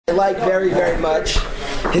like very, very much.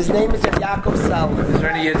 His name is Yaakov Salman. Is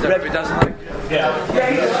there any Yid that Rabbi doesn't like?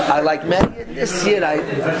 Yeah. I like many. This Yid I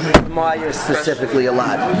admire specifically a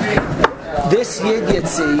lot. This Yid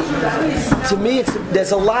Yitzi, to me,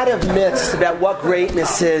 there's a lot of myths about what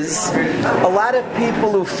greatness is. A lot of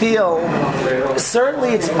people who feel,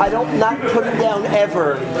 certainly I don't not put down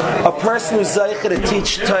ever a person who's Zaycha to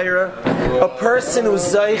teach Torah, a person who's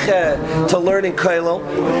Zaycha to learn in Kollel,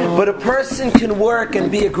 but a person can work and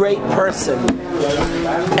be a great person.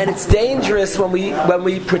 And it's dangerous when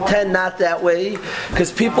we pretend not that way, because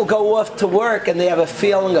people go off to work and they have a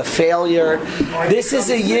feeling of failure. This is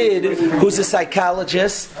a Yid who's a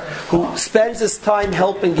psychologist, who spends his time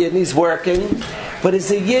helping Yid, and he's working, but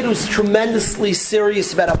is a Yid who's tremendously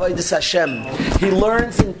serious about Avodas Hashem. He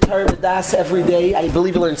learns in Torah Das every day. I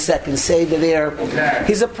believe he learns second Seder there.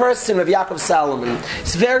 He's a person of Yaakov Salomon.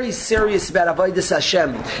 He's very serious about Avodas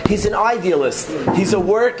Hashem. He's an idealist. He's a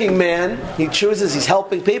working man. He's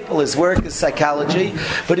helping people. His work is psychology.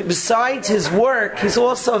 But besides his work, he's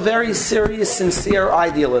also a very serious, sincere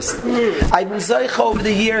idealist. I've been Zaycha over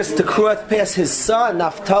the years to cross past his son.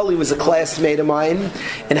 Naftali was a classmate of mine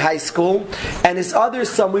in high school. And his other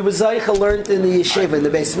son, we were Zaycha, learned in the yeshiva, in the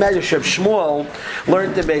Beis Medrash. Reb Shmuel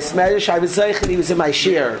learned the Beis Medrash. I was Zaycha, and he was in my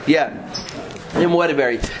shir. Yeah. In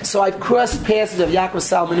Waterbury. So I've crossed paths of Yaakov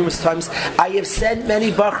Salman numerous times. I have sent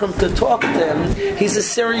many Bachram to talk to him. He's a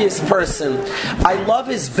serious person. I love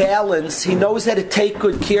his balance. He knows how to take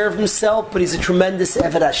good care of himself, but he's a tremendous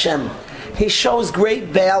Eved Hashem. He shows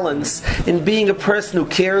great balance in being a person who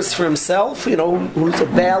cares for himself, who's a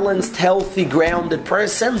balanced, healthy, grounded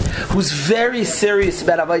person, who's very serious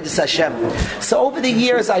about Avodas Hashem. So over the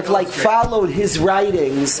years, I've followed his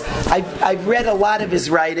writings. I've read a lot of his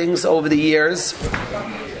writings over the years.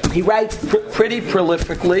 He writes pretty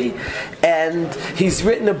prolifically, and he's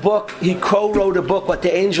written a book. He co-wrote a book, What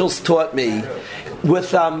the Angels Taught Me,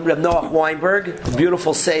 with Reb Noach Weinberg, a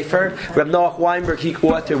beautiful sefer. Reb Noach Weinberg, he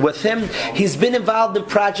authored with him. He's been involved in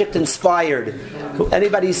Project Inspired.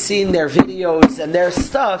 Anybody's seen their videos and their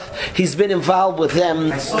stuff, he's been involved with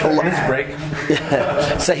them.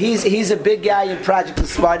 So he's a big guy in Project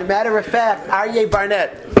Inspired. As a matter of fact, Aryeh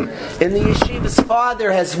Barnett in the yeshiva's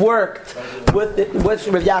father has worked with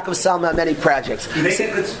Rav Yaakov Salman on many projects. Do they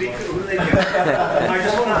get good speakers?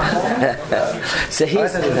 So he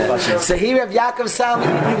Rav Yaakov Salman,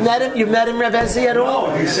 you met him Rav Ezi at all?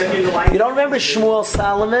 No, you sent me the light. You don't remember Shmuel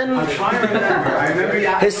Solomon? I'm trying to remember. I remember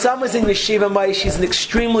Yaakov. His son was in Yeshiva Maish. He's an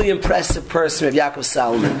extremely impressive person, Rav Yaakov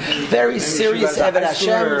Salomon. Very serious Eved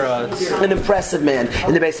Hashem, an impressive man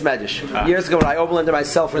in the Beis Medrash. Years ago when I overlanded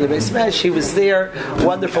myself in the Beis Medrash, he was there,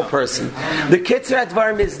 wonderful person. The Kitzur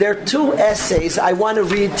Advarim is, there are two essays I want to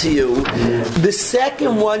read to you. The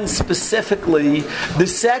second one specifically,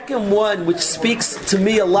 which speaks to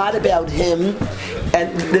me a lot about him,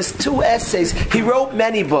 and there's two essays. He wrote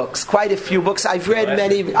many books, quite a few books. I've read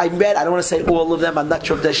many. I don't want to say all of them. I'm not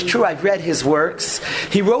sure if that's true. I've read his works.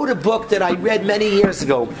 He wrote a book that I read many years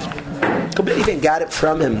ago. I even got it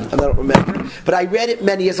from him. I don't remember. But I read it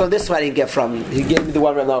many years ago. This one I didn't get from him. He gave me the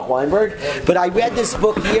one from Noach Weinberg. But I read this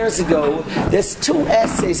book years ago. There's two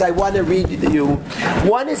essays I want to read to you.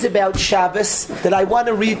 One is about Shabbos, that I want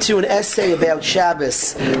to read to you, an essay about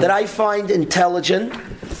Shabbos that I find intelligent,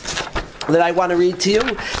 that I want to read to you,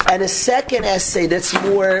 and a second essay that's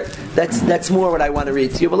more what I want to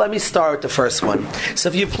read to you. But let me start with the first one. So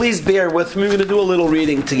if you please bear with me, we're going to do a little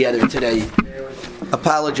reading together today.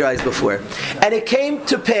 Apologize before. And it came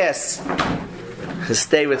to pass.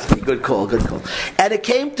 Stay with me. Good call. And it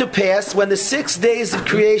came to pass, when the 6 days of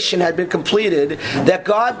creation had been completed, that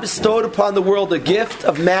God bestowed upon the world a gift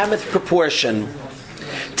of mammoth proportion.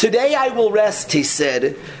 Today I will rest, he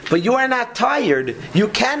said, but you are not tired. You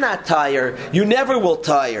cannot tire. You never will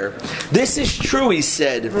tire. This is true, he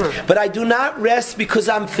said, but I do not rest because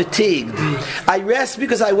I'm fatigued. I rest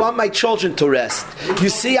because I want my children to rest. You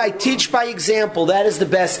see, I teach by example. That is the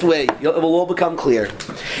best way. It will all become clear.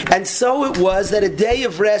 And so it was that a day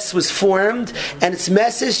of rest was formed, and its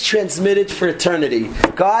message transmitted for eternity.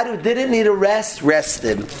 God, who didn't need a rest,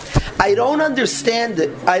 rested. I don't understand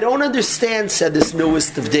it. I don't understand, said this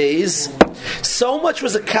newest of days. So much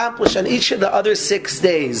was accomplished on each of the other 6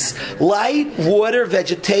 days. Light, water,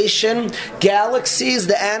 vegetation, galaxies,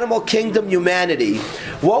 the animal kingdom, humanity.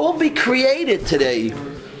 What will be created today?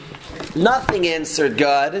 Nothing, answered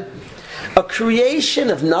God. A creation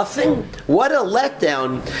of nothing? What a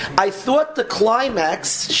letdown. I thought the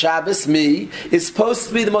climax, Shabbos, me, is supposed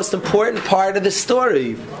to be the most important part of the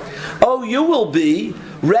story. Oh, you will be.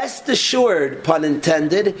 Rest assured, pun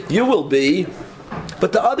intended, you will be.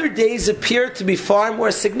 But the other days appear to be far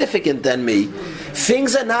more significant than me.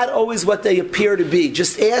 Things are not always what they appear to be.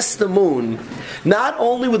 Just ask the moon. Not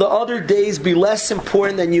only will the other days be less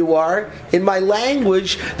important than you are, in my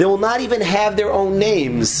language, they will not even have their own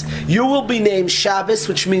names. You will be named Shabbos,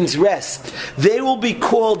 which means rest. They will be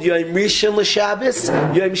called Yom Rishon l'Shabbos,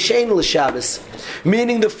 Yom Sheni l'Shabbos,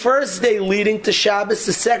 meaning the first day leading to Shabbos,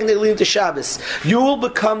 the second day leading to Shabbos. You will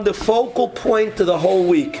become the focal point of the whole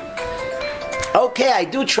week. Okay, I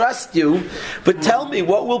do trust you, but tell me,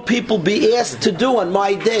 what will people be asked to do on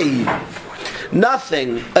my day?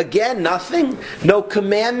 Nothing. Again, nothing. No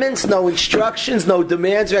commandments, no instructions, no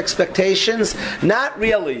demands or expectations. Not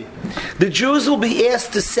really. The Jews will be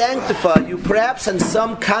asked to sanctify you, perhaps on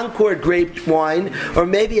some Concord grape wine, or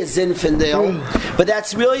maybe a Zinfandel, but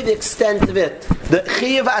that's really the extent of it. The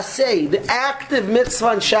Chiyav Aseh, the active mitzvah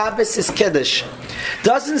on Shabbos, is Kiddush.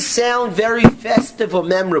 Doesn't sound very festive or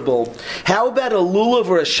memorable. How about a lulav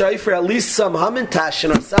or a shofar, at least some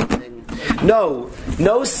hamantashen or something?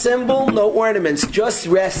 No symbol, no ornaments, just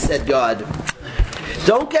rest, said God.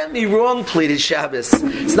 Don't get me wrong, pleaded Shabbos.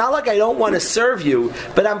 It's not like I don't want to serve you,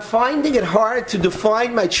 but I'm finding it hard to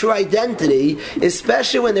define my true identity,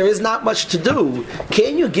 especially when there is not much to do.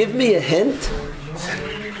 Can you give me a hint?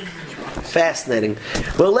 Fascinating.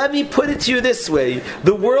 Well, let me put it to you this way.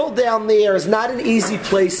 The world down there is not an easy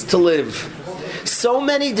place to live. So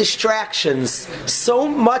many distractions, so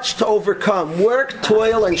much to overcome, work,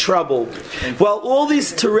 toil, and trouble. While all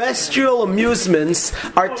these terrestrial amusements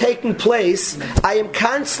are taking place, I am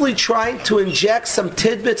constantly trying to inject some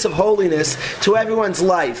tidbits of holiness to everyone's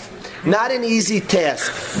life. Not an easy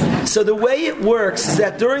task. So the way it works is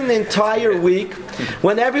that during the entire week,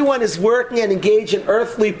 when everyone is working and engaged in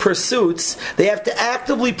earthly pursuits, they have to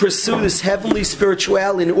actively pursue this heavenly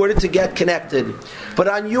spirituality in order to get connected. But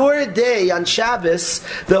on your day, on Shabbos,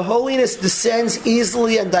 the holiness descends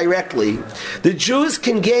easily and directly. The Jews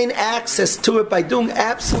can gain access to it by doing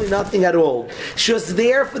absolutely nothing at all. It's just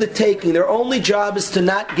there for the taking. Their only job is to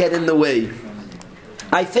not get in the way.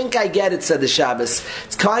 I think I get it, said the Shabbos.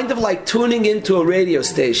 It's kind of like tuning into a radio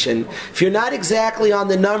station. If you're not exactly on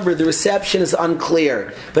the number, the reception is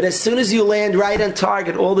unclear. But as soon as you land right on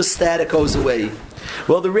target, all the static goes away.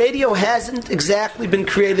 Well, the radio hasn't exactly been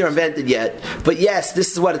created or invented yet. But yes,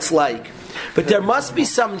 this is what it's like. But there must be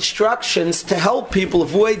some instructions to help people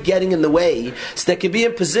avoid getting in the way so they can be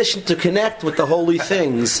in position to connect with the holy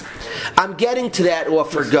things. I'm getting to that,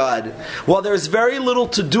 offer God. While there's very little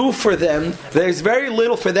to do for them, there's very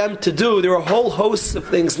little for them to do. There are a whole host of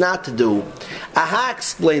things not to do. Aha,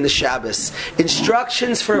 explained the Shabbos.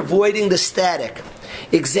 Instructions for avoiding the static.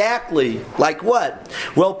 Exactly. Like what?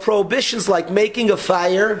 Well, prohibitions like making a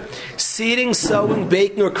fire, seeding, sowing,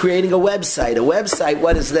 baking, or creating a website. A website,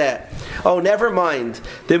 what is that? Oh, never mind.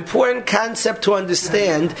 The important concept to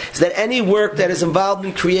understand is that any work that is involved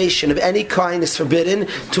in creation of any kind is forbidden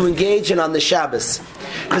to engage in on the Shabbos.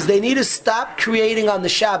 Because they need to stop creating on the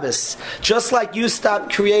Shabbos, just like you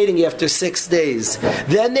stopped creating after 6 days.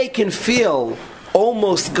 Then they can feel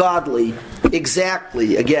almost godly.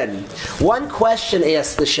 Exactly. Again, one question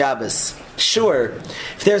asked the Shabbos. Sure,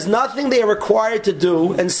 if there's nothing they are required to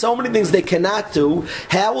do and so many things they cannot do,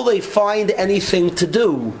 how will they find anything to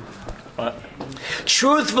do? What?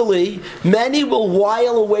 Truthfully, many will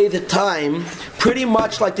while away the time pretty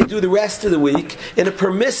much like they do the rest of the week in a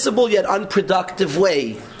permissible yet unproductive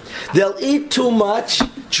way. They'll eat too much,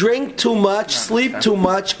 drink too much, sleep too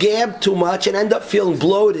much, gab too much, and end up feeling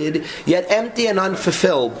bloated, yet empty and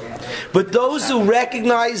unfulfilled. But those who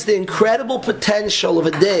recognize the incredible potential of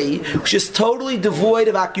a day, which is totally devoid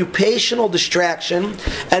of occupational distraction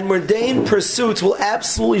and mundane pursuits, will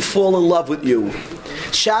absolutely fall in love with you.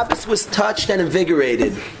 Shabbos was touched and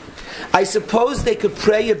invigorated. I suppose they could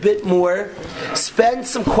pray a bit more, spend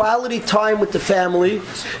some quality time with the family,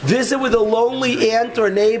 visit with a lonely aunt or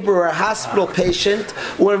neighbor or a hospital patient,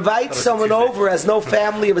 or invite someone over who has no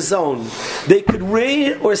family of his own. They could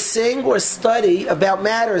read or sing or study about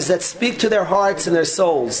matters that speak to their hearts and their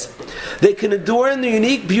souls. They can adorn the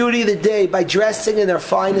unique beauty of the day by dressing in their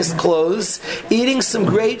finest clothes, eating some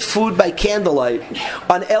great food by candlelight,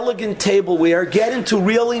 on elegant tableware, get into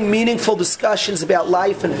really meaningful discussions about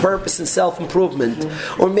life and purpose and self-improvement,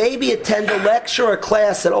 or maybe attend a lecture or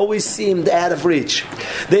class that always seemed out of reach.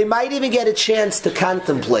 They might even get a chance to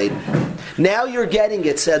contemplate. Now you're getting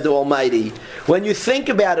it, said the Almighty. When you think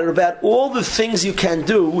about it, about all the things you can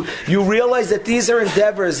do, you realize that these are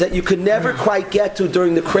endeavors that you could never quite get to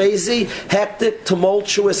during the crazy, hectic,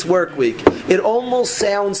 tumultuous work week. It almost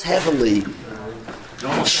sounds heavenly.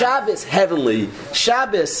 Shabbos, heavenly.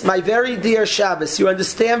 Shabbos, my very dear Shabbos, you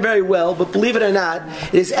understand very well, but believe it or not,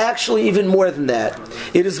 it is actually even more than that.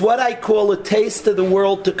 It is what I call a taste of the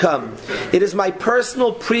world to come. It is my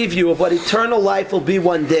personal preview of what eternal life will be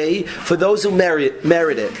one day for those who merit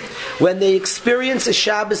it. When they experience a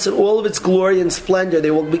Shabbos in all of its glory and splendor, they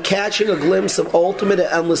will be catching a glimpse of ultimate and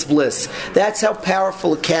endless bliss. That's how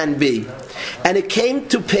powerful it can be. And it came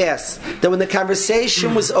to pass that when the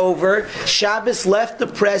conversation was over, Shabbos left the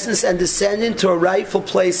presence and descended into a rightful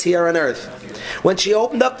place here on earth. When she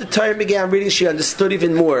opened up the Torah and began reading, she understood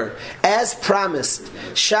even more. As promised,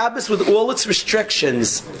 Shabbos with all its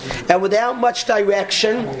restrictions and without much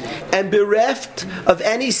direction and bereft of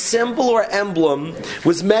any symbol or emblem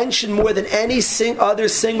was mentioned more than any other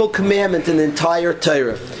single commandment in the entire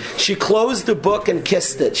Torah. She closed the book and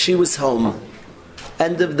kissed it. She was home.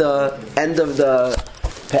 End of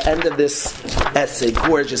this essay,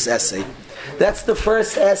 gorgeous essay. That's the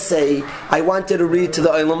first essay I wanted to read to the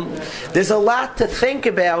Olam. There's a lot to think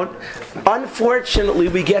about. Unfortunately,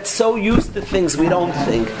 we get so used to things we don't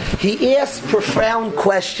think. He asks profound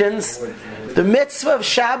questions. The mitzvah of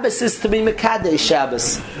Shabbos is to be Mekadesh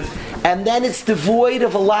Shabbos. And then it's devoid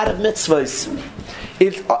of a lot of mitzvahs.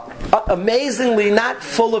 It's amazingly not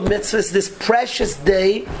full of mitzvahs, this precious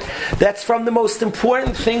day that's from the most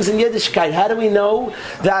important things in Yiddishkeit. How do we know?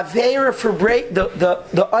 The Aveira for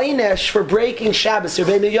the Einesh for breaking Shabbos.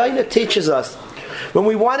 Rabbi Yoina teaches us. When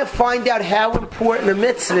we want to find out how important a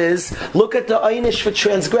mitzvah is, look at the Einesh for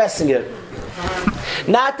transgressing it.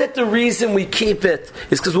 Not that the reason we keep it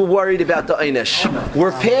is because we're worried about the Einesh.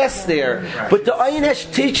 We're past there. But the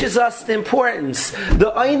Einesh teaches us the importance.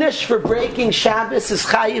 The Einesh for breaking Shabbos is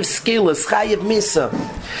Chayiv Skilas, Chayiv Misa.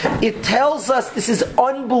 It tells us this is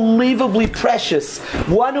unbelievably precious.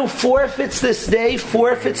 One who forfeits this day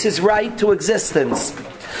forfeits his right to existence.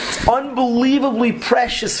 It's unbelievably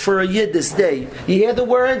precious for a Yid this day. You hear the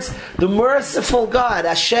words? The merciful God,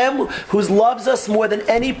 Hashem, who loves us more than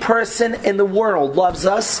any person in the world loves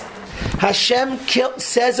us. Hashem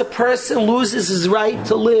says a person loses his right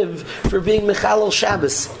to live for being Mechalel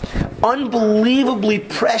Shabbos. Unbelievably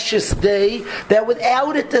precious day that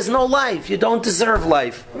without it there's no life. You don't deserve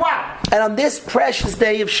life. Wow! And on this precious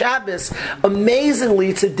day of Shabbos, amazingly,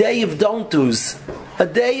 it's a day of don't do's. A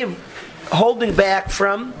day of holding back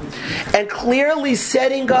from, and clearly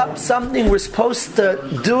setting up something we're supposed to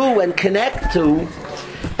do and connect to.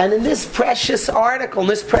 And in this precious article, in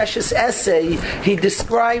this precious essay, he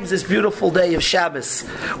describes this beautiful day of Shabbos.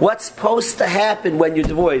 What's supposed to happen when you're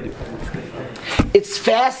devoid? It's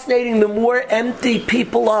fascinating. The more empty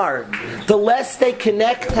people are, the less they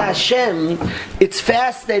connect to Hashem. It's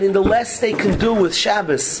fascinating. The less they can do with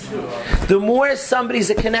Shabbos. The more somebody's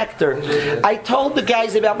a connector. I told the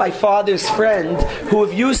guys about my father's friend, who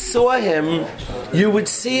if you saw him, you would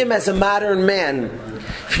see him as a modern man.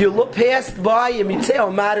 If you look past by him, you'd say,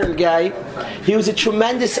 oh, modern guy. He was a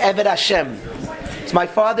tremendous Eved Hashem. It's my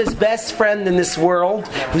father's best friend in this world.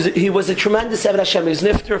 He was a tremendous Eved Hashem. He was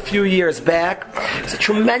nifter a few years back. He's a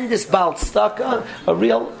tremendous Baal Tzedakah, a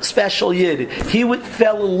real special Yid. He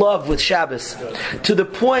fell in love with Shabbos to the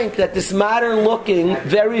point that this modern-looking,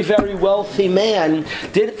 very, very wealthy man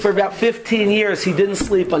did it for about 15 years. He didn't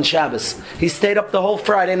sleep on Shabbos. He stayed up the whole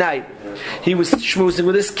Friday night. He was schmoozing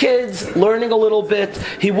with his kids, learning a little bit.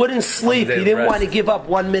 He wouldn't sleep. He didn't want to give up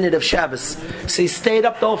 1 minute of Shabbos. So he stayed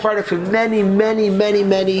up the whole Friday for many, many, many,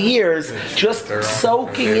 many years, just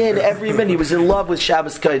soaking in every minute. He was in love with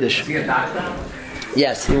Shabbos Kodesh.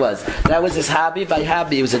 Yes, he was. That was his hobby. By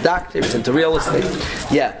hobby, he was a doctor. He was into real estate.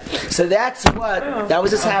 Yeah. So that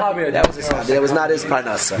was his hobby. That was his hobby. That was not his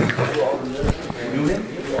parnasa.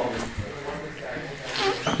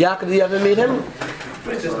 Yaakov, did you ever meet him?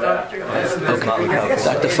 Okay.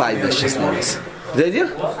 Dr. Feibish, his name is. Did you?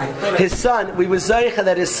 His son, we were Zaycha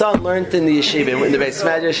that his son learned in the yeshiva, in the Beis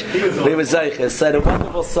Medrash. We were Zaycha. His son, a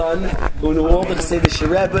wonderful son who knew all the Chassidish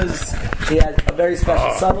Rebbes. He had a very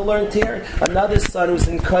special son who learned here. Another son who was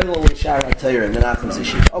in Koilel and Shara Torah in Menachem's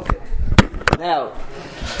yeshiva. Okay. Now,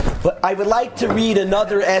 but I would like to read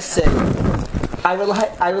another essay. I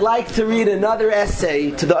would like to read another essay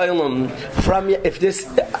to the Olam from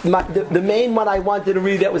the main one I wanted to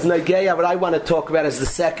read that was Nageya. What I want to talk about is the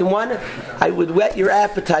second one. I would whet your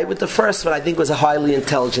appetite with the first one. I think was a highly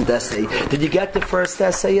intelligent essay. Did you get the first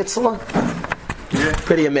essay, Yitzhak?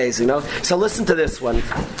 Pretty amazing, no? So listen to this one.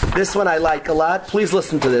 This one I like a lot. Please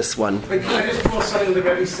listen to this one. Wait, can I just quote something the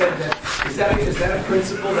Rabbi said that is that a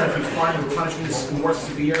principle that if you find the punishment is more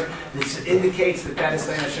severe, this indicates that is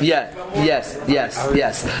saying Hashem? Yes.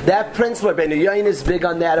 That principle, Rabbi Yain is big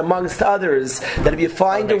on that, amongst others, that if you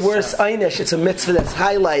find a worse einish, it's a mitzvah that's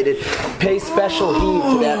highlighted. Pay special heed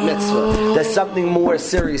to that mitzvah. There's something more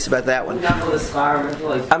serious about that one.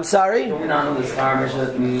 I'm sorry?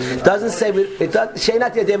 Doesn't say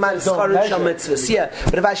yeah,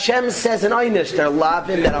 but if Hashem says an einish, they're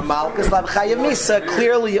lavin, that are malchus, lav chayamisa,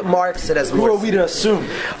 clearly it marks it as more. Who are we to assume?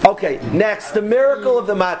 Okay, next, the miracle of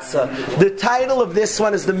the matzah. The title of this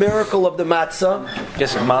one is the miracle of the matzah.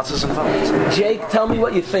 Yes, matzahs involved. Jake, tell me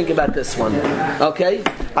what you think about this one. Okay,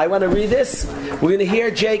 I want to read this. We're going to hear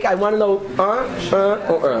Jake. I want to know.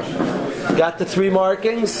 Got the three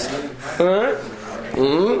markings.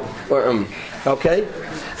 Okay.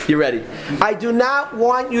 You ready? I do not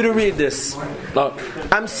want you to read this. No.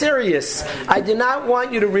 I'm serious. I do not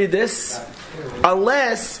want you to read this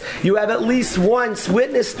unless you have at least once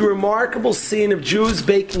witnessed the remarkable scene of Jews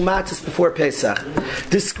baking matzahs before Pesach,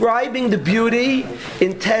 describing the beauty,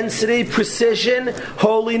 intensity, precision,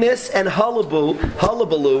 holiness, and hullabaloo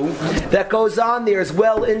that goes on there is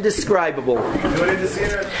well indescribable.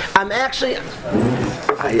 I'm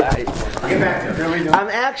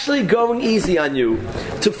actually going easy on you.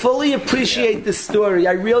 To fully appreciate this story,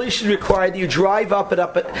 I really should require that you drive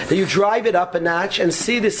it up a notch and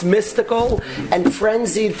see this mystical and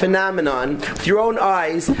frenzied phenomenon with your own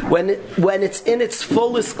eyes when it's in its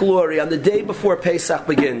fullest glory on the day before Pesach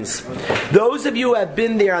begins. Those of you who have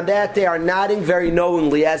been there on that day are nodding very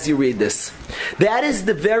knowingly as you read this. That is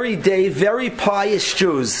the very day very pious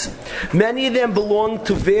Jews, many of them belong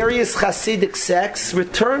to various Hasidic sects,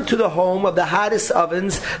 return to the home of the hottest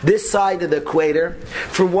ovens this side of the equator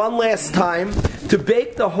for one last time to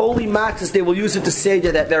bake the holy matzahs they will use it to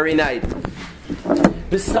Seder that very night.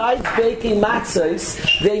 Besides baking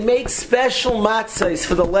matzahs, they make special matzahs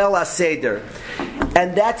for the Leil HaSeder.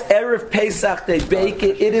 And that's Erev Pesach, they bake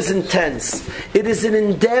it. It is intense. It is an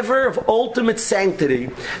endeavor of ultimate sanctity,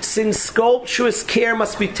 since scrumptious care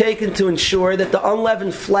must be taken to ensure that the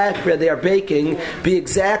unleavened flatbread they are baking be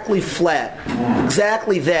exactly flat.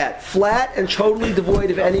 Exactly that. Flat and totally devoid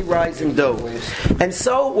of any rising dough. And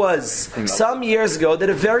so it was some years ago that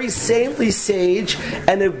a very saintly sage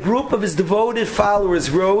and a group of his devoted followers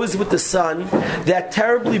rose with the sun that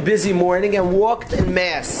terribly busy morning and walked en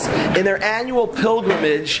masse in their annual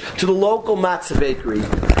pilgrimage to the local matzah bakery.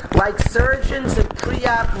 Like surgeons in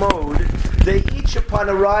pre-op mode, they each, upon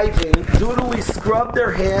arriving, dutifully scrubbed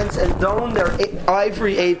their hands and donned their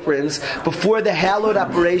ivory aprons before the hallowed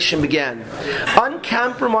operation began.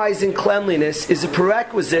 Uncompromising cleanliness is a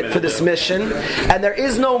prerequisite for this mission, and there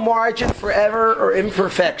is no margin for error or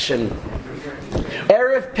imperfection.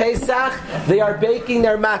 Erev Pesach, they are baking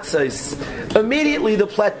their matzahs. Immediately, the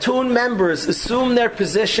platoon members assume their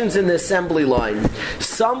positions in the assembly line.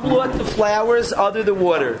 Some blew out the flours, other the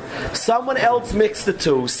water. Someone else mixed the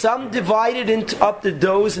two. Some divided up the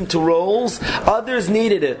doughs into rolls, others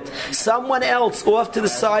kneaded it. Someone else off to the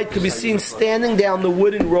side could be seen standing down the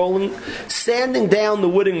wooden rolling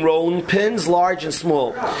pins, large and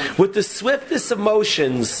small. With the swiftest of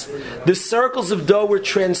motions, the circles of dough were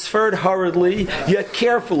transferred hurriedly, yet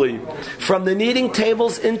carefully, from the kneading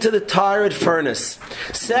tables into the tired furnace.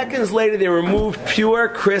 Seconds later, they were moved pure,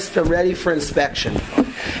 crisp, and ready for inspection.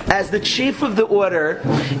 As the chief of the order,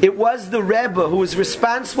 it was the Rabbi who was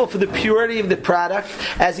responsible for the purity of the product,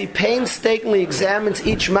 as he painstakingly examines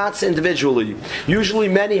each matzah individually, usually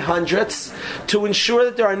many hundreds, to ensure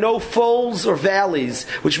that there are no folds or valleys,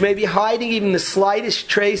 which may be hiding even the slightest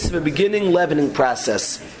trace of a beginning leavening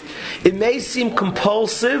process. It may seem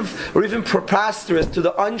compulsive or even preposterous to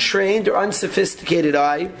the untrained or unsophisticated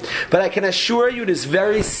eye, but I can assure you it is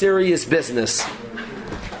very serious business.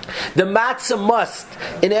 The matzah must,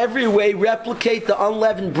 in every way, replicate the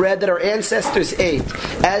unleavened bread that our ancestors ate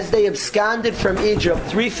as they absconded from Egypt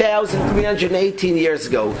 3,318 years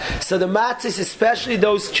ago. So the matzahs, especially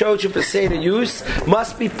those chosen for Seder use,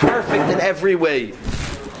 must be perfect in every way.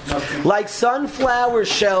 Like sunflower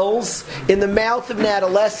shells in the mouth of an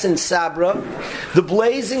adolescent Sabra, the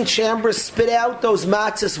blazing chambers spit out those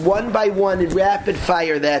matzahs one by one in rapid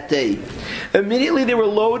fire that day. Immediately they were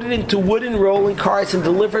loaded into wooden rolling carts and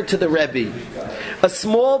delivered to the Rabbi. A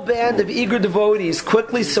small band of eager devotees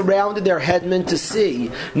quickly surrounded their headman to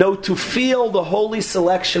to feel the holy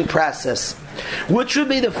selection process. Which would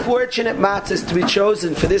be the fortunate matzahs to be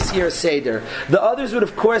chosen for this year's Seder? The others would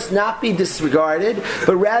of course not be disregarded,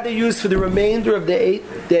 but rather used for the remainder of the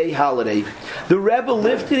 8-day holiday. The Rebbe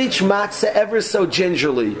lifted each matzah ever so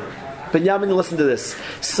gingerly. Benjamin, listen to this.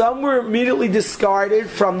 Some were immediately discarded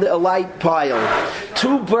from the light pile.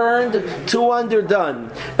 2 burned, 2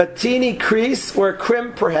 underdone. A teeny crease or a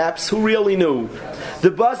crimp perhaps, who really knew?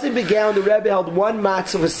 The buzzing began. The Rebbe held one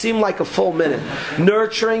matzah for seemed like a full minute,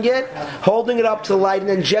 nurturing it, holding it up to the light, and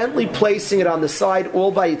then gently placing it on the side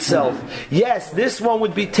all by itself. Yes, this one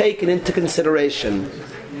would be taken into consideration.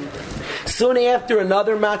 Soon after,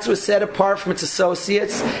 another matzah was set apart from its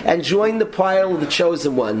associates and joined the pile of the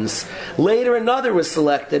chosen ones. Later, another was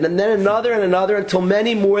selected, and then another and another, until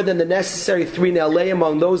many more than the necessary 3 now lay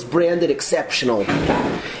among those branded exceptional.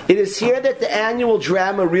 It is here that the annual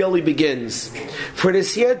drama really begins. For it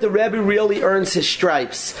is here that the Rebbe really earns his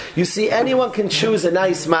stripes. You see, anyone can choose a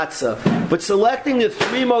nice matzah, but selecting the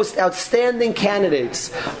 3 most outstanding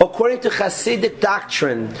candidates, according to Hasidic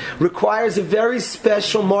doctrine, requires a very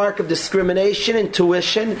special mark of discrimination,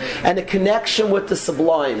 intuition, and a connection with the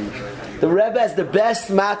sublime. The Rebbe has the best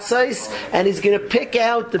matzahs, and he's going to pick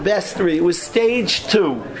out the best 3. It was stage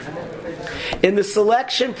 2. In the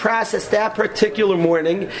selection process that particular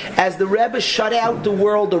morning, as the Rebbe shut out the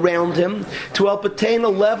world around him to help attain a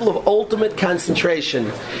level of ultimate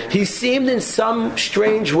concentration, he seemed in some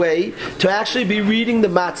strange way to actually be reading the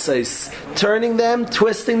matzahs, turning them,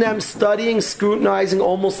 twisting them, studying, scrutinizing,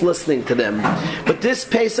 almost listening to them. But this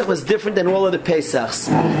Pesach was different than all other Pesachs.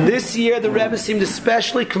 This year the Rebbe seemed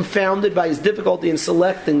especially confounded by his difficulty in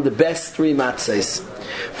selecting the best 3 matzahs.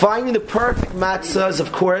 Finding the perfect matzah is,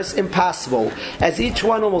 of course, impossible, as each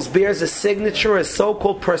one almost bears a signature, a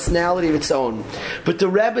so-called personality of its own. But the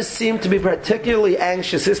Rebbe seemed to be particularly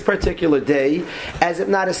anxious this particular day, as if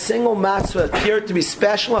not a single matzah appeared to be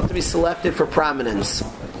special enough to be selected for prominence.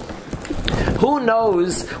 Who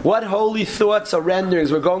knows what holy thoughts or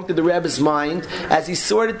renderings were going through the Rebbe's mind as he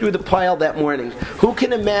sorted through the pile that morning? Who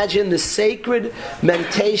can imagine the sacred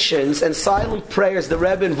meditations and silent prayers the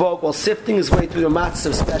Rebbe invoked while sifting his way through the matzahs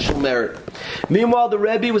of special merit? Meanwhile, the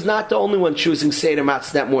Rebbe was not the only one choosing Seder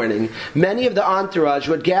matzah that morning. Many of the entourage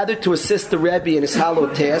who had gathered to assist the Rebbe in his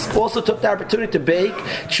hallowed task also took the opportunity to bake,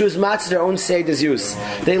 choose matzahs their own Seder's use.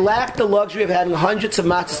 They lacked the luxury of having hundreds of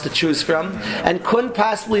matzahs to choose from, and couldn't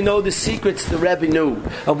possibly know the secrets the Rebbe knew,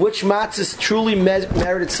 of which matzahs truly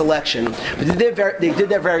merited selection. But they did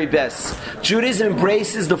their very best. Judaism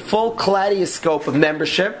embraces the full kaleidoscope of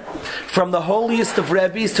membership, from the holiest of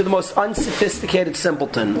Rebbes to the most unsophisticated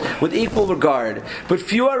simpleton, with equal regard. But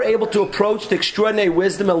few are able to approach the extraordinary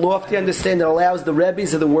wisdom and lofty understanding that allows the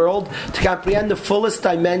Rebbes of the world to comprehend the fullest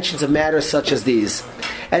dimensions of matters such as these.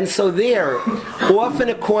 And so there, off in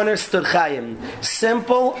a corner stood Chaim,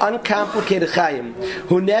 simple, uncomplicated Chaim,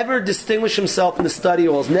 who never distinguished himself in the study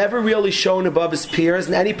halls, never really shone above his peers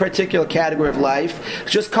in any particular category of life,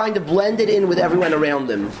 just kind of blended in with everyone around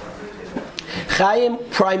him. Chaim,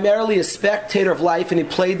 primarily a spectator of life, and he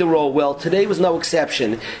played the role well. Today was no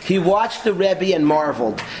exception. He watched the Rebbe and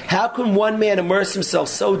marveled. How can one man immerse himself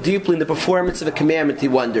so deeply in the performance of a commandment, he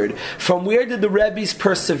wondered. From where did the Rebbe's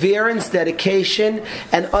perseverance, dedication,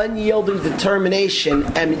 and unyielding determination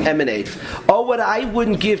emanate? Oh, what I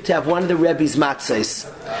wouldn't give to have one of the Rebbe's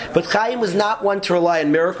matzahs. But Chaim was not one to rely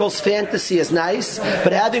on miracles. Fantasy is nice,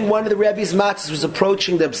 but having one of the Rebbe's matzahs was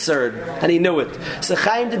approaching the absurd, and he knew it. So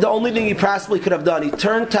Chaim did the only thing he possibly could have done. He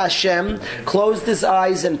turned to Hashem, closed his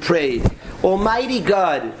eyes, and prayed. Almighty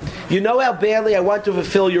God, you know how badly I want to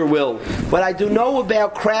fulfill your will. What I do know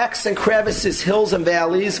about cracks and crevices, hills and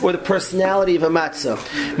valleys, or the personality of a matzah.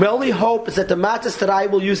 My only hope is that the matzahs that I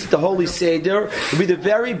will use at the Holy Seder will be the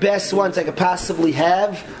very best ones I could possibly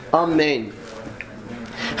have. Amen.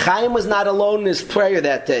 Chaim was not alone in his prayer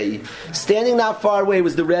that day. Standing not far away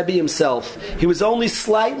was the Rebbe himself. He was only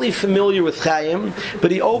slightly familiar with Chaim,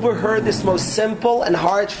 but he overheard this most simple and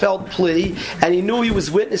heartfelt plea, and he knew he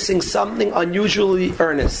was witnessing something unusually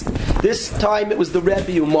earnest. This time it was the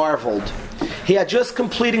Rebbe who marveled. He had just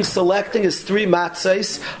completed selecting his 3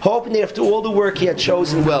 matzahs, hoping that after all the work he had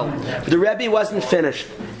chosen well. But the Rebbe wasn't finished.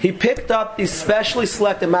 He picked up these specially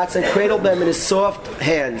selected matzahs and cradled them in his soft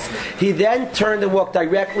hands. He then turned and walked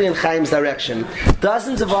directly in Chaim's direction.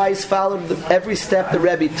 Dozens of eyes followed every step the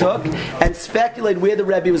Rebbe took and speculated where the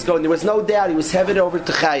Rebbe was going. There was no doubt he was headed over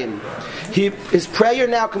to Chaim. His prayer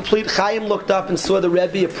now complete, Chaim looked up and saw the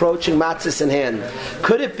Rebbe approaching matzahs in hand.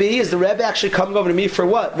 Could it be, is the Rebbe actually coming over to me for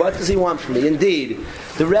what? What does he want from me? Indeed,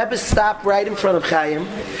 The Rebbe stopped right in front of Chaim.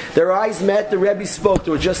 Their eyes met. The Rebbe spoke.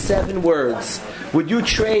 There were just 7 words. Would you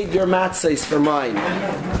trade your matzahs for mine?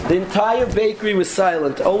 The entire bakery was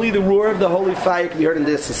silent. Only the roar of the holy fire could be heard in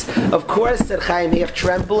the distance. Of course, said Chaim, half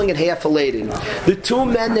trembling and half elated. The 2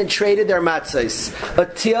 men then traded their matzahs. A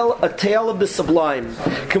tale of the sublime.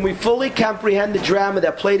 Can we fully comprehend the drama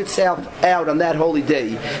that played itself out on that holy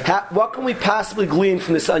day? What can we possibly glean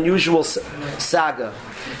from this unusual saga?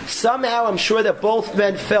 Somehow, I'm sure that both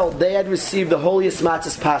men felt they had received the holiest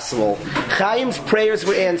matzahs possible. Chaim's prayers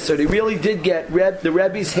were answered. He really did get the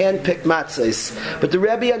Rebbe's hand-picked matzahs. But the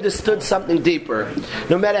Rebbe understood something deeper.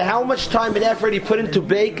 No matter how much time and effort he put into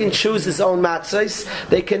bake and choose his own matzahs,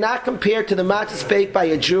 they cannot compare to the matzahs baked by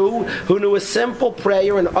a Jew who knew a simple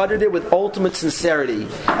prayer and uttered it with ultimate sincerity.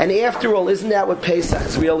 And after all, isn't that what Pesach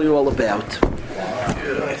is really all about?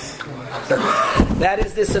 That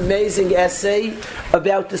is this amazing essay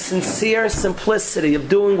about the sincere simplicity of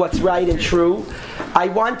doing what's right and true. I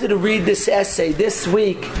wanted to read this essay. This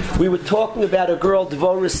week we were talking about a girl,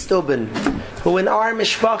 Dvorah Steuben, who in our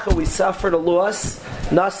mishpacha we suffered a loss,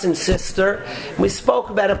 Nas and sister. We spoke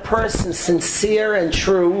about a person sincere and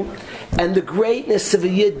true, and the greatness of a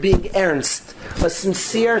Yid being ernst. A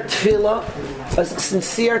sincere tefillah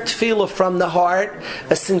from the heart,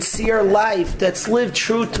 a sincere life that's lived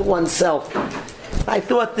true to oneself. I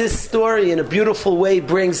thought this story in a beautiful way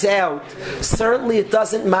brings out, certainly it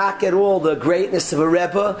doesn't mock at all the greatness of a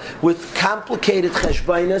Rebbe with complicated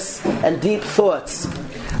cheshbainis and deep thoughts.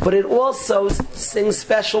 But it also sings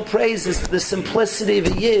special praises to the simplicity of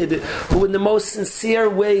a Yid who in the most sincere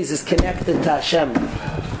ways is connected to Hashem.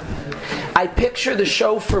 I picture the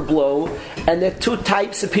shofar blow, and there are 2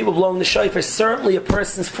 types of people blowing the shofar. Certainly a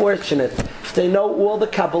person's fortunate if they know all the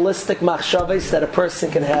Kabbalistic machshavos that a person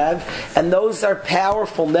can have, and those are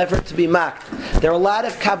powerful, never to be mocked. There are a lot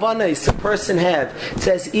of kavanos a person have. It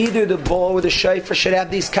says either the blow or the shofar should have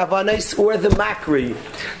these kavanos, or the makri,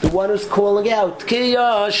 the one who's calling out,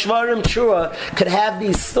 Kiyah, Shvarim, Trua, could have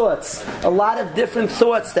these thoughts. A lot of different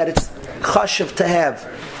thoughts that it's chashuv to have.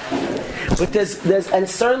 But there's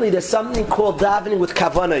certainly something called davening with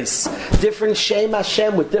kavanos, different Shem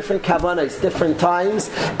Hashem with different kavanos, different times,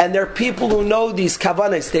 and there are people who know these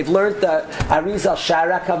kavanos. They've learned the Arizal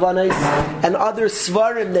Shara kavanos and other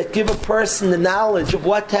svarim that give a person the knowledge of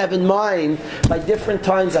what to have in mind by different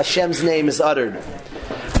times Hashem's name is uttered.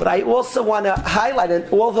 But I also want to highlight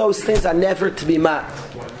that all those things are never to be mocked.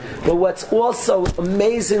 But what's also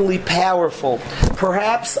amazingly powerful,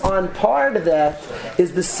 perhaps on part of that,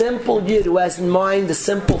 is the simple Yid who has in mind the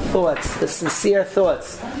simple thoughts, the sincere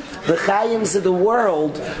thoughts. The Chaims of the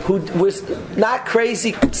world, who was not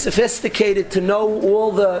crazy sophisticated to know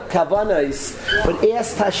all the kavanos, but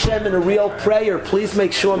asked Hashem in a real prayer, please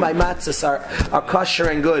make sure my matzahs are kosher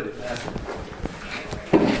and good.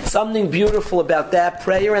 Something beautiful about that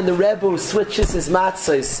prayer, and the Rebbe who switches his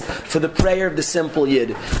matzahs for the prayer of the simple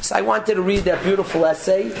Yid. So I wanted to read that beautiful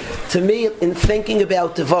essay. To me, in thinking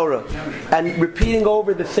about Dvorah and repeating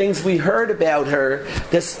over the things we heard about her,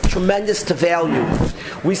 there's tremendous to value.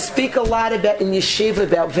 We speak a lot about in yeshiva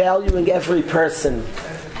about valuing every person.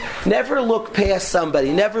 Never look past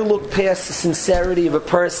somebody. Never look past the sincerity of a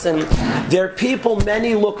person. There are people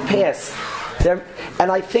many look past.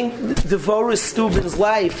 And I think Dvorah Steuben's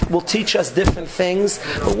life will teach us different things.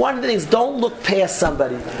 But one of the things, don't look past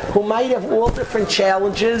somebody who might have all different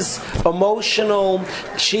challenges, emotional.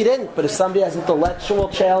 She didn't, but if somebody has intellectual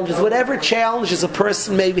challenges, whatever challenges a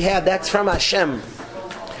person may have, that's from Hashem.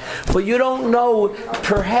 But you don't know,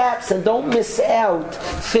 perhaps, and don't miss out,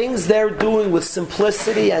 things they're doing with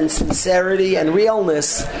simplicity and sincerity and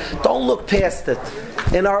realness. Don't look past it.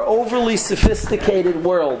 In our overly sophisticated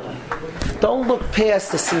world, don't look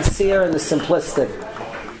past the sincere and the simplistic.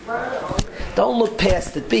 Don't look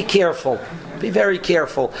past it. Be careful. Be very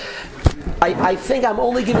careful. I think I'm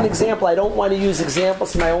only giving an example. I don't want to use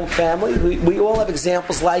examples from my own family. We all have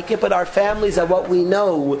examples like it, but our families are what we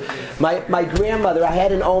know. My grandmother, I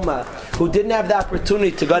had an Oma who didn't have the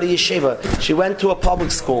opportunity to go to yeshiva. She went to a public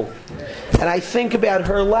school. And I think about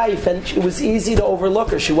her life, and it was easy to overlook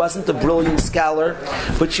her. She wasn't a brilliant scholar,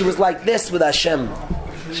 but she was like this with Hashem.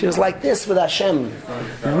 She was like this with Hashem.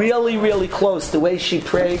 Really, really close. The way she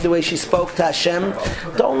prayed, the way she spoke to Hashem.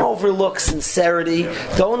 Don't overlook sincerity.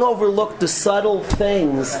 Don't overlook the subtle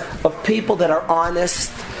things of people that are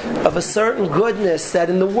honest, of a certain goodness that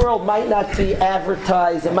in the world might not be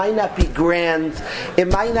advertised, it might not be grand, it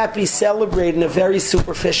might not be celebrated in a very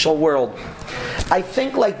superficial world. I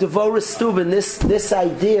think like Dvorah Steuben, this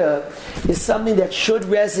idea is something that should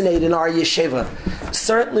resonate in our yeshiva.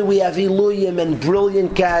 Certainly we have iluyim and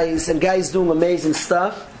brilliant guys and guys doing amazing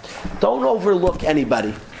stuff, don't overlook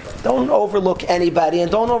anybody. Don't overlook anybody,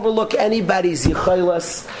 and don't overlook anybody's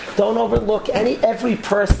yichaylas. Don't overlook every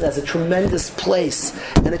person has a tremendous place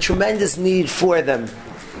and a tremendous need for them.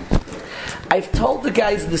 I've told the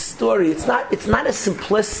guys the story. It's not a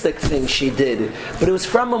simplistic thing she did, but it was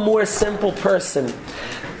from a more simple person.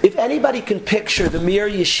 If anybody can picture the Mir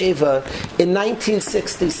Yeshiva in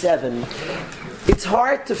 1967, it's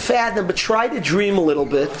hard to fathom, but try to dream a little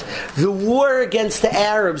bit. The war against the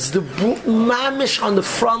Arabs, the mamish on the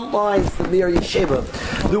front lines of the Mir Yeshiva,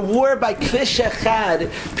 the war by Kalish,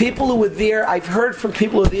 people who were there, I've heard from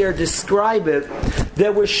people who were there describe it,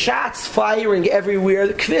 there were shots firing everywhere.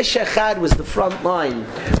 The Kalish was the front line,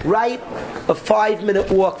 right a 5-minute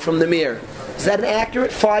walk from the Mir. Is that an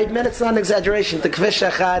accurate 5 minutes? Not an exaggeration. The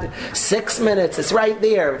Kalish 6 minutes. It's right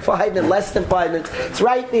there. 5 minutes, less than 5 minutes. It's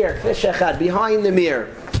right there. Kalish behind the Mir,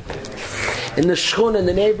 in the Shchun, in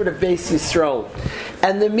the neighborhood of Beis Yisrael.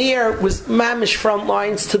 And the Mir was mamish front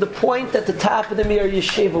lines to the point that the top of the Mir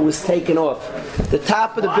Yeshiva was taken off. The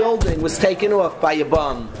top of the building was taken off by a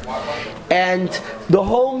bomb. And the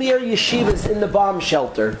whole Mir Yeshiva is in the bomb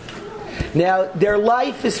shelter. Now, their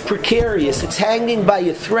life is precarious. It's hanging by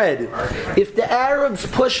a thread. If the Arabs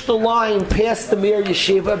push the line past the Mir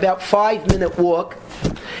Yeshiva, about 5-minute walk,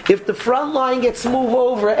 if the front line gets moved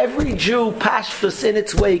over, every Jew, Pashtus, in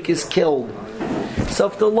its wake is killed. So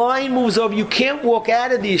if the line moves over, you can't walk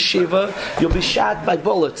out of the yeshiva, you'll be shot by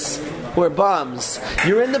bullets or bombs.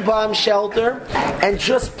 You're in the bomb shelter and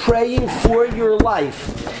just praying for your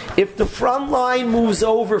life. If the front line moves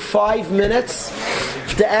over 5 minutes,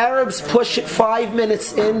 if the Arabs push it 5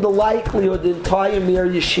 minutes in, the likelihood the entire Mir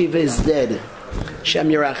Yeshiva is dead. Shem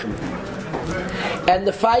Yerachim. And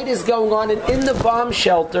the fight is going on, and in the bomb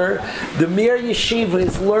shelter, the Mir Yeshiva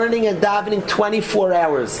is learning and davening 24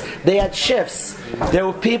 hours. They had shifts. There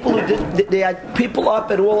were people they had people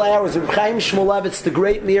up at all hours. Rabbi Chaim Shmulevitz, the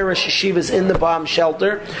great Mir Yeshiva, is in the bomb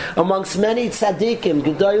shelter amongst many tzaddikim,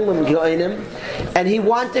 gedolim, geonim, and he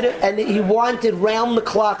wanted round the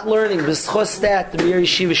clock learning. B'schus that the Mir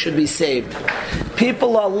Yeshiva should be saved.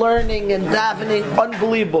 People are learning and davening,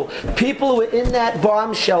 unbelievable. People who are in that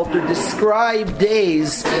bomb shelter describe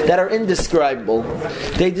days that are indescribable.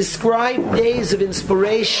 They describe days of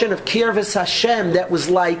inspiration, of kirvas Hashem, that was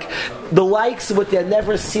like the likes of what they had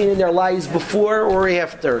never seen in their lives before or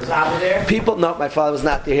after. People, no, my father was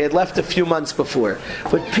not there. He had left a few months before.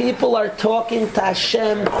 But people are talking to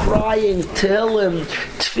Hashem, crying, Tehillim,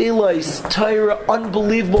 Tefillah, Torah,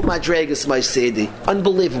 unbelievable madregas, my Sedi.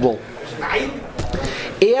 Unbelievable.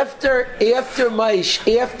 After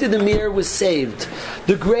the Mir was saved,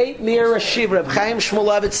 the great Mir Yeshiva, Rabbi Chaim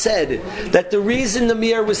Shmulevitz, said that the reason the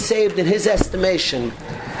Mir was saved, in his estimation,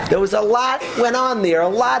 there was a lot went on there, a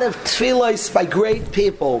lot of tefillahs by great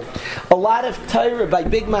people, a lot of Torah by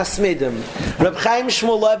big masmidim. Rabbi Chaim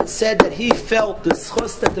Shmulevitz said that he felt the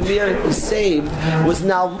schus that the Mir was saved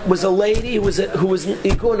was a lady who was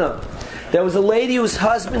iguna. There was a lady whose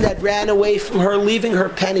husband had ran away from her, leaving her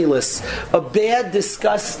penniless. A bad,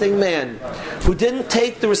 disgusting man who didn't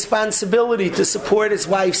take the responsibility to support his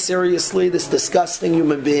wife seriously, this disgusting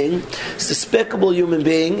human being, this despicable human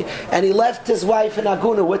being, and he left his wife in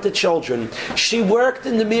Aguna with the children. She worked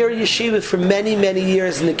in the Mir Yeshiva for many, many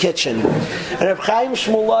years in the kitchen. And Reb Chaim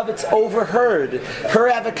Shmulevitz overheard her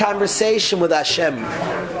have a conversation with Hashem.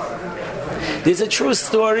 There's a true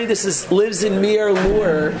story. This lives in Mir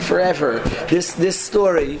lore forever. This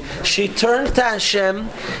story. She turned to Hashem.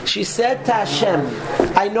 She said to Hashem,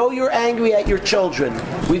 I know you're angry at your children.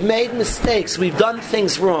 We've made mistakes. We've done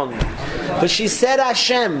things wrong. But she said,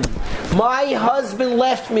 Hashem, my husband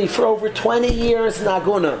left me for over 20 years in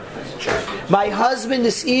Aguna. My husband,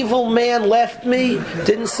 this evil man, left me,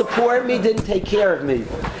 didn't support me, didn't take care of me.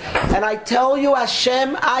 And I tell you,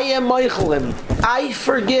 Hashem, I am Meichel him. I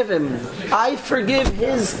forgive him. I forgive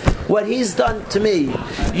what he's done to me.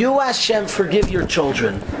 You, Hashem, forgive your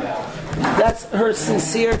children. That's her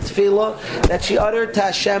sincere tefillah that she uttered to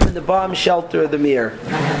Hashem in the bomb shelter of the Mir.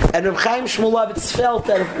 And Reb Chaim Shmulevitz felt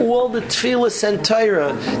that of all the tefillahs and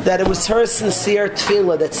Torah, that it was her sincere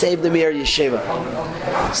tefillah that saved the Mir Yeshiva.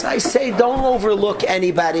 So I say, don't overlook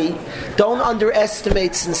anybody. Don't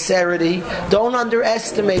underestimate sincerity. Don't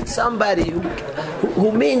underestimate somebody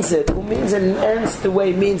who means it, in an earnest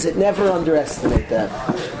way, means it. Never underestimate that.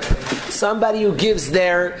 Somebody who gives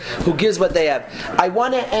what they have. I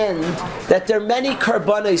want to end that there are many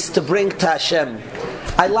karbanos to bring to Hashem.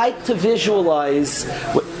 I like to visualize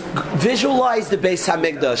the Beis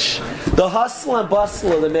HaMikdash, the hustle and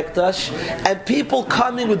bustle of the Mikdash, and people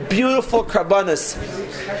coming with beautiful karbanos.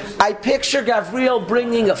 I picture Gavriel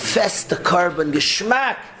bringing a festa carbon,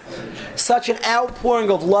 geschmack, Such an outpouring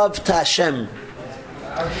of love to Hashem.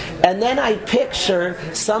 And then I picture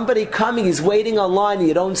somebody coming, he's waiting online, and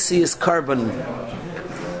you don't see his carbon.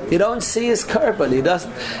 You don't see his carbon. He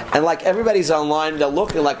doesn't. And like everybody's online, they're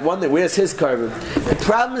looking like wondering, where's his carbon? The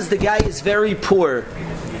problem is the guy is very poor.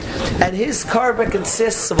 And his carbon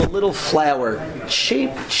consists of a little flour.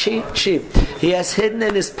 Cheap. He has hidden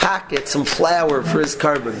in his pocket some flour for his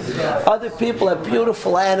carbon. Other people have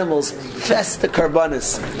beautiful animals, festa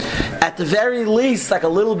carbonis. At the very least, like a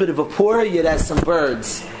little bit of a poor, you'd have some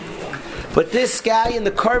birds. But this guy in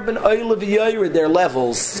the carbon oil of yored, there are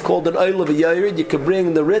levels. It's called an oil of yored. You could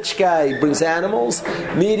bring the rich guy, brings animals,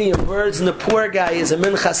 medium birds, and the poor guy is a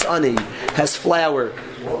minchas ani, has flour.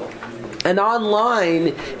 And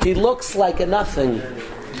online, he looks like a nothing.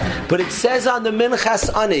 But it says on the minchas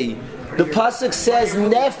ani, the pasuk says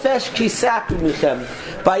nefesh kisaku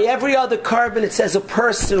michem. By every other carbon, it says a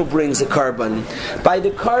person who brings a carbon. By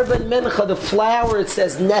the carbon mincha, the flour, it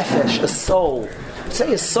says nefesh, a soul.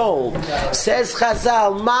 Say a soul. Says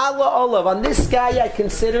Chazal, Mala Olav. On this guy, I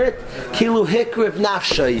consider it kilu hikriv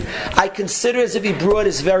nafshay. I consider it as if he brought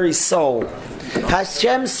his very soul.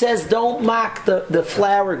 Hashem says, don't mock the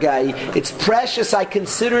flour guy. It's precious. I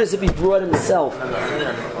consider it as if he brought himself.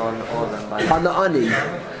 On the ani.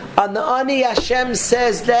 On the ani, Hashem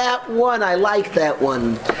says, that one, I like that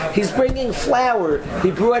one. He's bringing flour.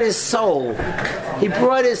 He brought his soul. He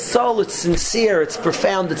brought his soul. It's sincere. It's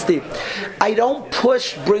profound. It's deep. I don't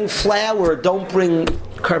bring flour. Don't bring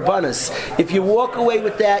karbanas. If you walk away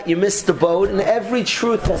with that, you miss the boat. And every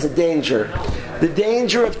truth has a danger. The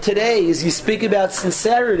danger of today is you speak about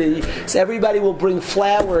sincerity, so everybody will bring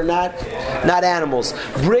flour, not animals.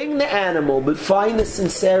 Bring the animal, but find the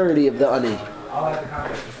sincerity of the ani.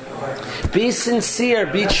 Be sincere,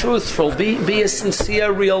 be truthful, be a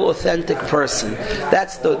sincere, real, authentic person.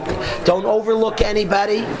 Don't overlook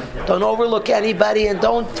anybody. Don't overlook anybody, and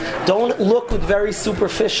don't look with very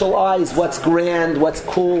superficial eyes what's grand, what's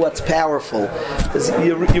cool, what's powerful. Because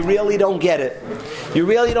you really don't get it. You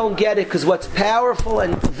really don't get it, because what's powerful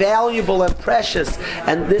and valuable and precious,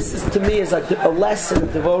 and this is to me is like a lesson of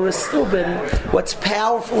Devorah Steuben, what's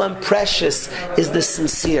powerful and precious is the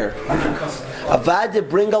sincere. Avada,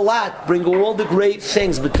 bring a lot, bring all the great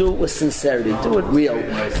things, but do it with sincerity. Do it real,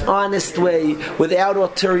 honest way, without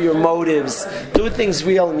ulterior motives. Do things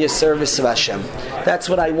real in your service of Hashem. That's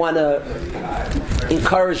what I want to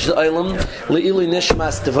encourage the Olam, Le'ili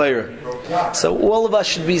Nishmas Devorah. So all of us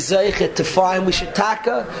should be zeichet to find. We should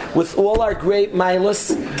taka with all our great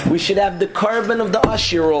milas. We should have the carbon of the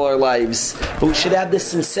ashir all our lives, but we should have the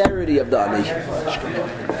sincerity of the ani.